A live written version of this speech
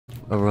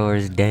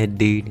Aurora's dead,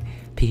 dude.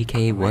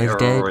 PK was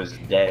dead. Aurora's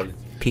dead.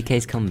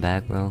 PK's come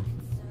back, bro.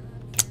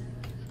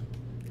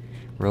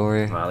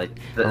 Aurora. Well,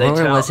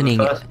 Aurora wasn't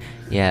even. first...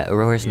 Yeah,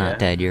 Aurora's not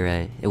dead. You're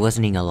right. It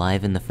wasn't even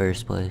alive in the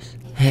first place.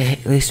 Hey,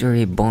 at least we're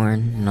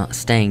reborn, not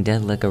staying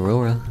dead like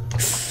Aurora.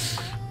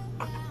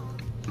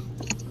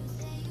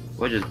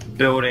 We're just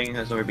building,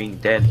 as we're being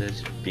dead,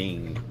 as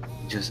being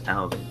just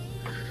out.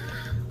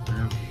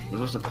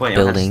 What's the point?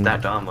 Building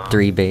stacked armor.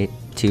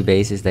 two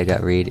bases that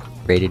got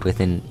raided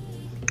within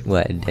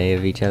what, a day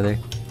of each other.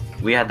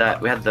 We had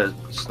the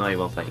snowy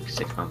one for like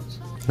 6 months.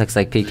 Looks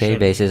like PK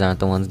bases aren't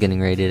the ones getting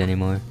raided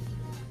anymore.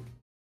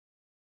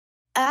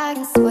 I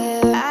can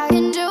swear, I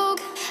can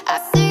joke, I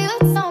see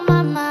what's on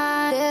my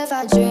mind. If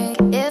I drink,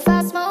 if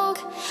I smoke,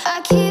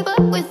 I keep up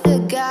with the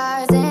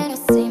guys, and you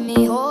see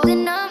me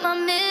holding up my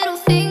middle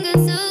finger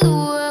to the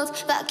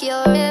world, like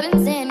your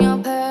ribbons and your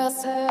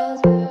pearls.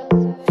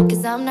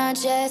 Cause I'm not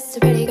just a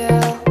pretty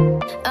girl,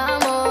 I'm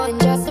more than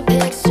just a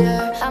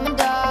picture. I'm a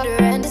daughter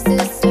and a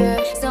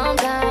sister.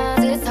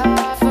 Sometimes it's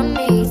hard for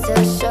me to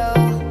show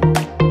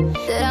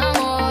that I'm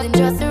more than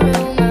just a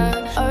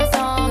rumor or a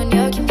song on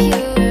your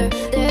computer.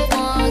 There's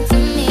more to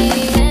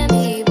me than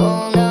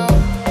people know.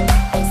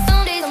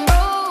 Some days I'm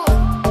broke,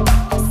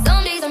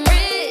 some days I'm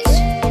rich,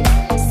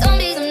 some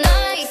days I'm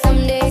nice, some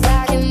days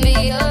I can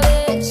be a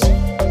bitch.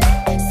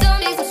 Some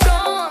days I'm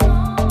strong,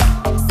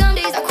 some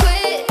days I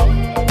quit.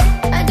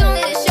 I don't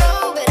let it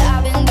show, but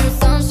I've been through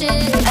some shit.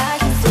 I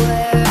can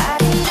swear, I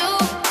can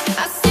joke,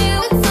 I see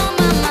what's on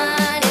my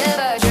mind. If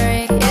I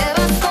drink, if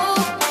I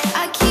smoke,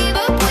 I keep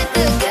up with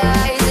the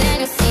guys, and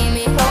you see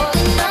me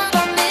holding up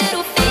our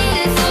middle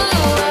finger to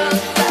the world,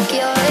 like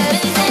your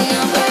ribbons and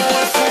your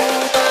pearls.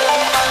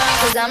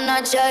 Cause I'm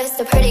not just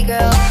a pretty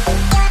girl.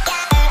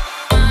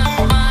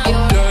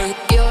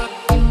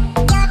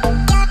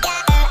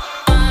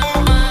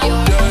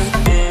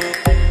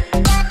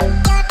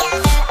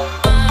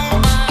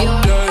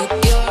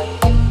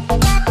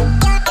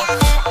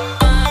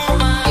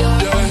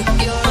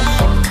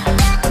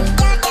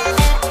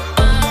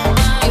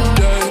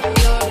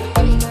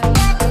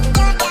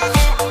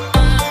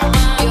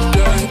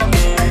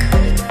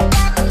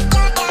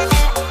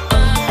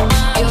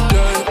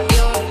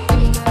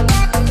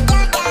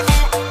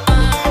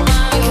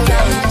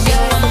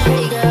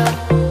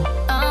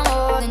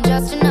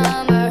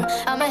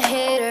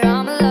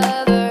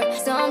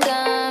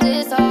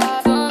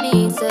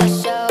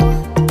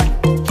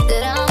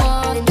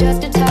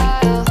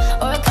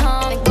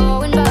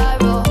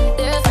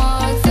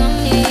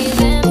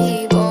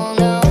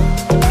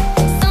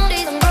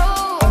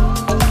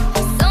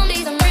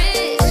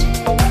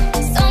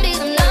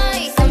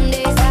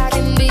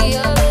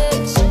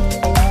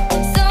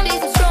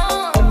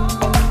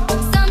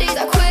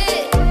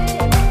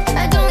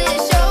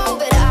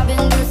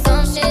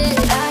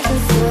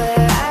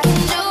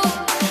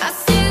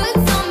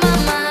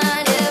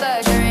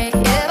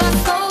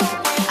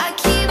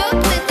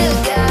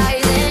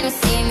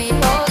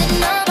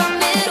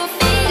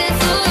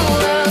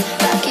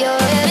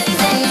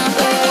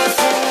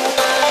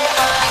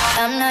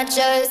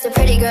 Just a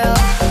pretty girl.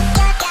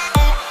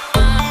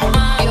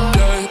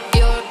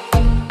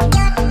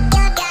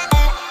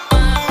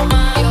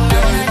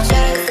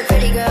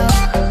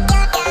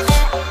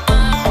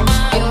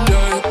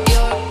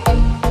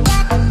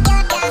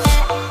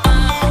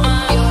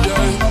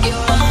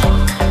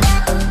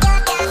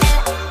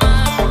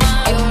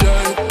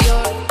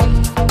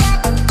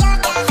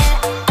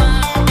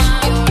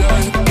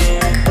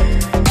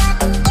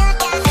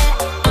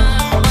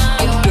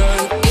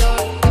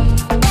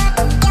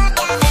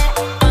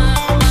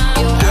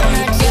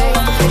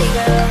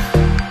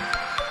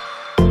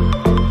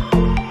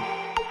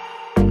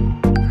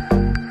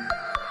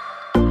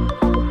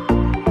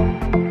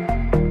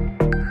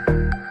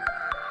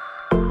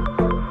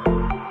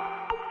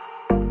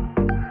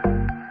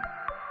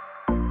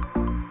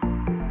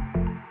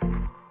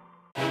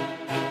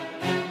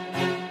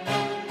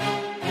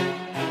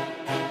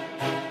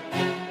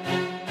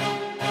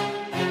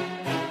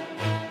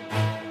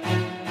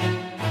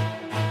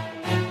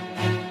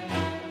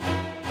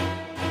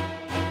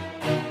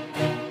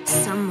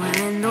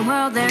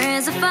 There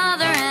is a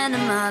father and a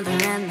mother,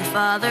 and the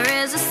father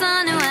is a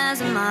son who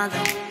has a mother.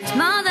 His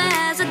mother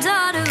has a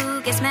daughter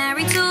who gets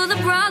married to the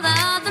brother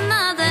of the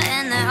mother,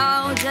 and they're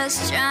all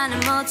just trying to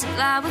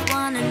multiply with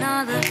one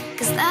another.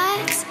 Cause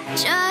that's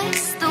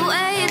just the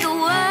way the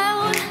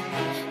world,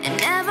 it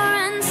never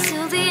ends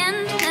till the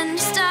end, and you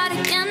start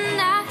again.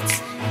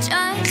 That's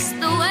just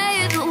the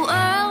way the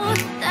world,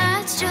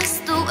 that's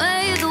just the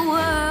way the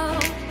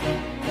world.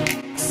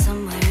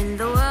 Somewhere in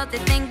the world they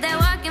think they're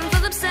working for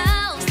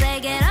themselves. They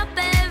get up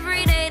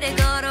every day to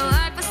go to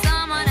work for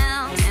someone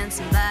else, and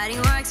somebody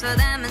works for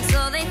them, and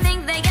so they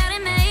think they got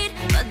it made.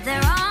 But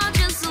they're all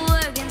just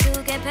working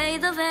to get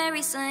paid the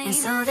very same. And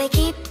so they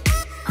keep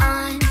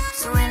on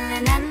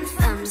swilling and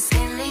thumb,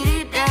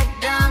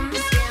 skilly-dee-da-dum.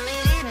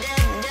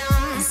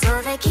 And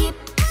so they keep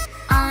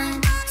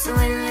on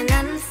swilling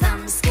and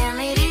thumb,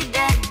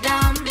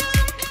 skilly-dee-da-dum.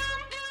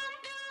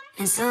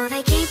 And so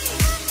they keep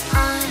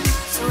on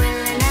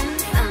swilling.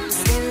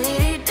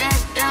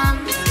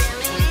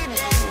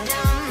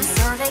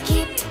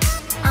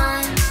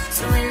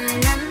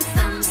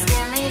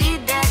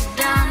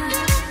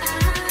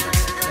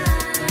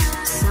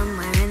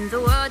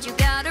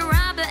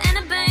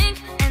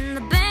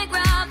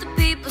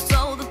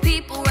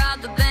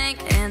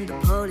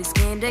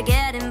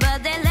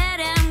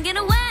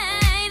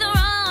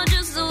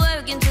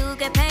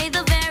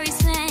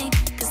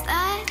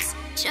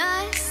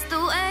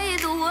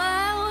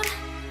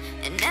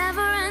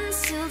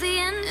 until the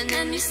end, and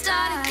then you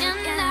start again.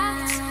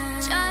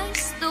 That's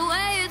just the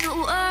way the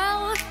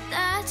world.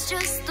 That's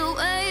just the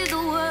way the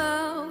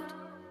world.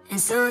 And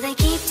so they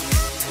keep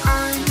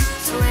on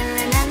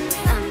swirling and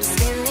I'm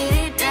still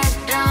dead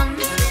dumb.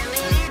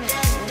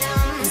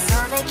 And so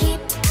they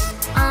keep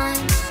on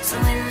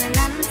swirling and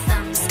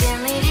I'm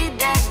still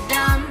dead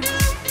dumb.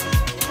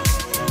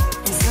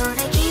 And so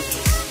they keep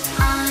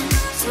on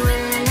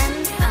swirling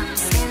and I'm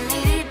still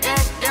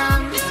dead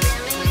dumb.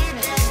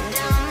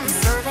 And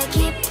so they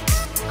keep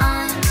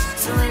on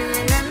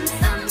swirling and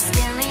I'm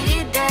still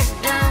dead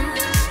dumb.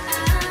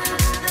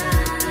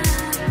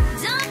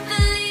 Don't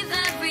believe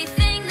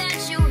everything that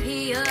you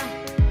hear.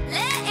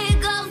 Let it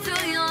go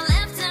through your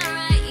left and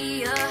right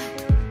ear.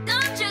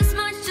 Don't just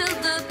march to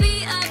the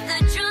beat of the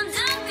drum.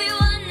 Don't be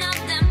one of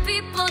them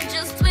people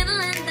just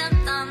twiddling them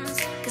thumbs.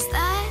 'Cause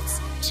that's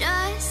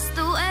just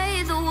the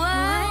way the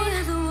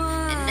world.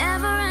 It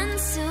never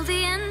ends till the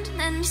end,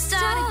 then you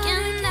start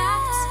again.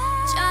 That's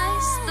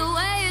just the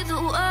way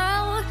the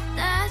world.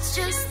 That's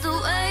just the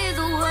way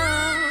the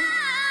world.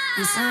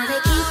 And so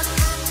they keep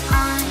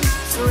on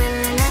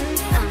swirling and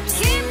thumbs.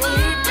 Keep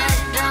dead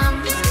dumb.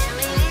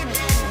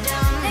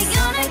 They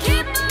gonna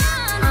keep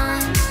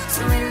on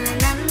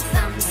swirling and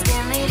thumbs.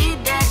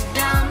 Dead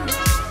dumb.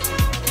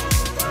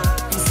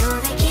 And so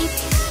they keep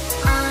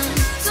on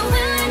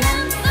swirling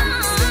and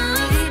thumbs.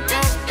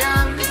 Dead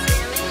dumb.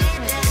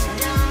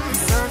 And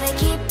so they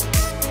keep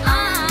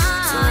on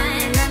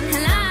swirling and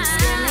thumbs.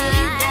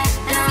 Dead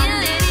dumb.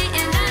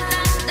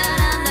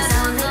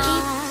 So they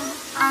keep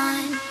on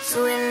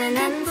swirling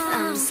and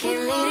thumbs.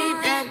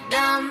 Dead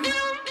dumb.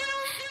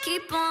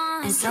 Keep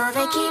on. And so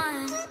they keep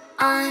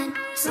on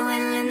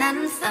swirling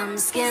and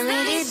thumbs.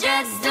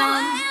 Dead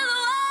dumb.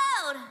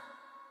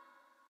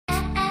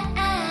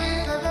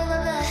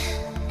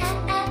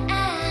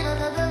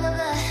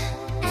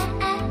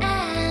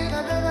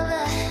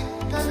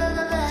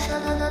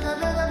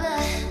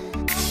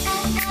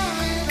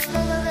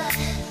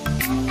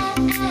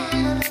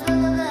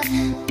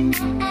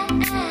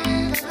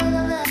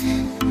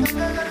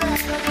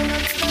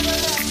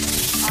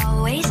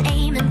 Always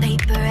aiming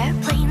paper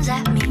airplanes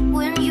at me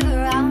when you're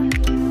around.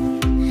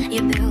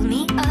 You build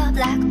me up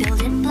like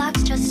building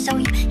blocks just so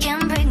you can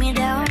break me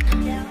down.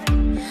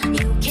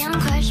 You can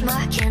crush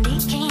my candy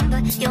cane,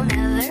 but you'll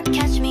never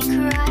catch me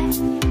cry.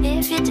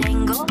 If you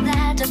dangle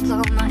that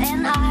diploma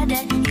and I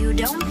that you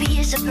don't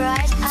be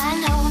surprised. I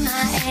know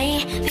my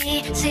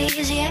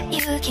ABCs, yeah,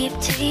 you keep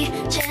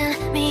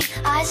teaching me.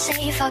 I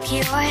say fuck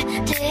your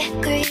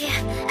degree,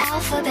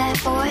 alphabet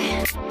boy.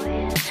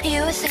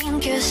 You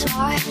think you're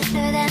smarter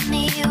than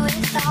me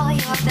with all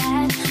your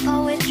bad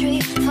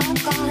poetry.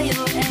 Fuck all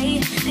your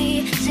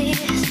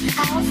ABCs,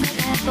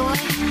 alphabet boy.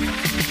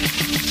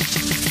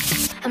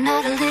 I'm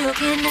not a little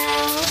kid now.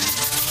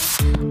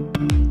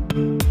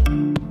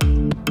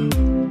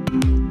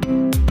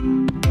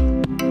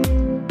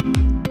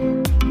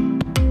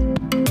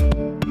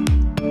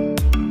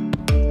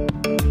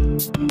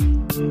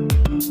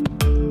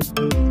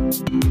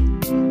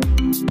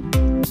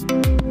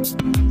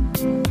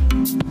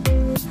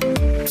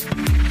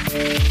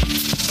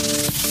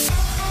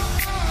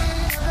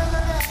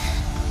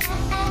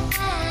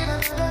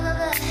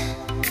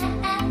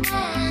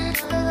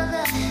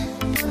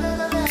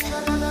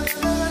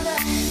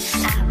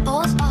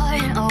 Apples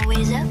aren't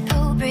always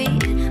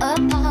appropriate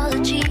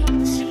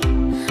apologies.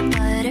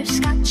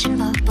 Butterscotch and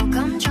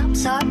bubblegum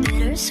drops are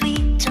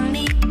bittersweet to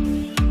me.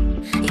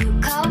 You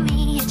call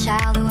me a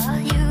child while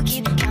you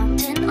keep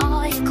counting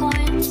all your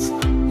coins.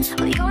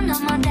 Well, you're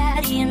not my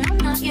daddy and I'm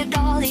not your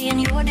dolly, and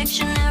your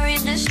dictionary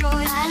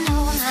destroyed. I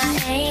know my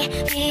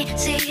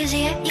ABCs,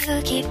 yeah,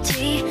 you keep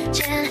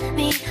teaching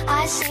me.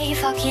 I say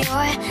fuck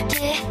your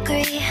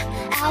degree,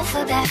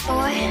 alphabet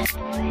boy.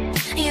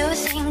 You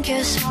think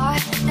you're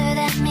smarter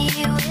than me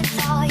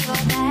with all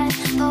your bad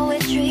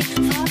poetry.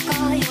 Fuck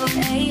all your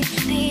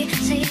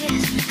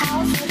ABCs,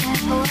 alphabet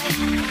boy.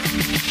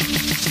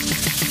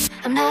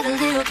 I'm not a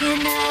little kid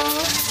now.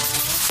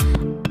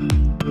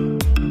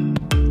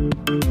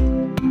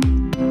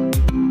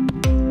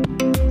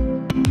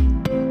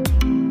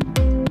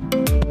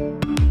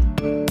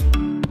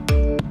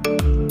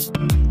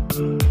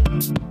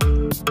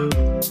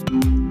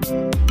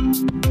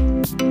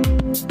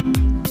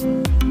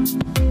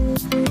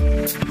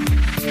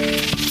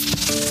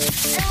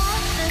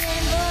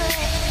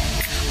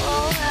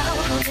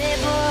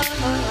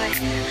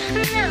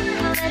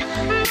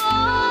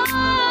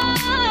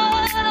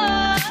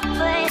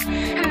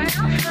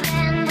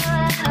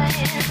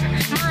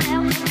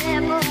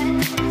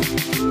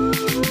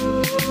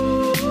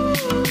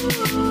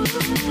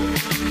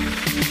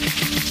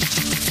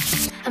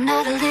 I'm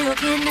not a little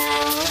kid now.